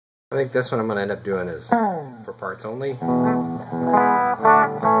I think this one I'm going to end up doing is for parts only,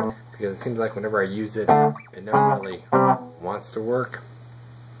 because it seems like whenever I use it, it never really wants to work.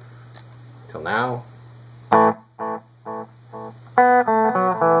 Till now.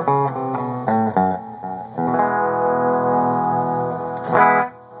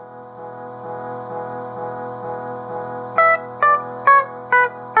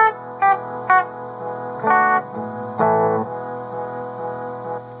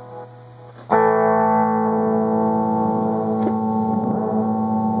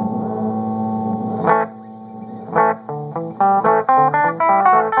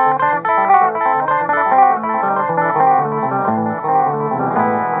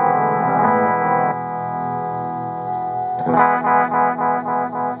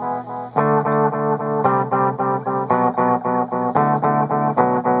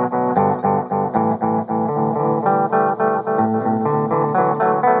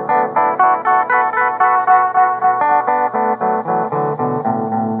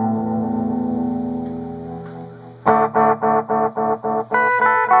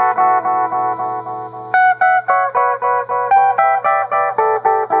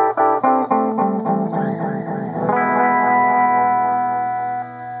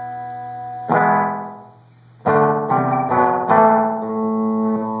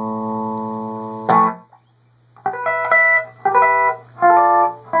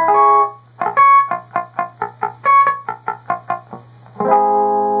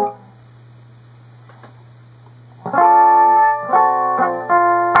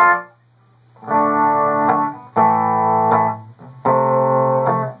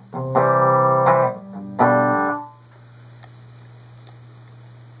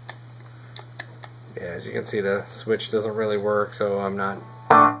 As you can see, the switch doesn't really work, so I'm not,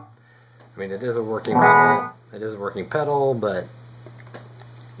 I mean, it is a working pedal, but it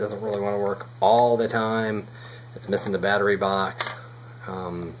doesn't really want to work all the time. It's missing the battery box,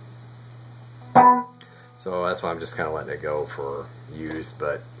 so that's why I'm just kind of letting it go for use,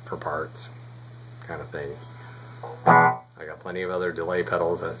 but for parts kind of thing. I got plenty of other delay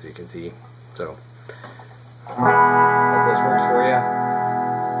pedals, as you can see, so hope this works for you.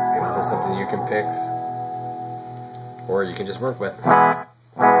 Maybe this is something you can fix, or you can just work with. See,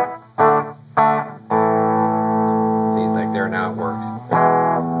 like there, now it works.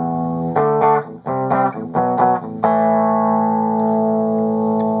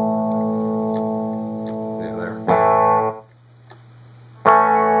 There. I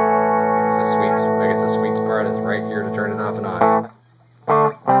guess the sweet spot is right here to turn it off and on.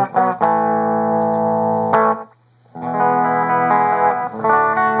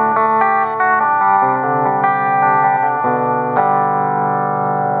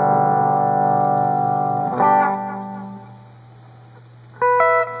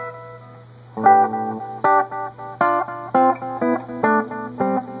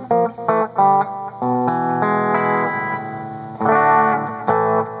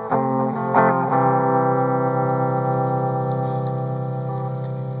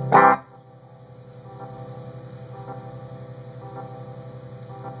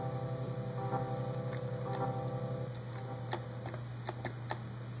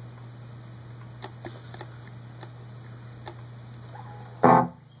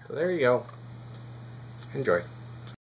 So there you go. Enjoy.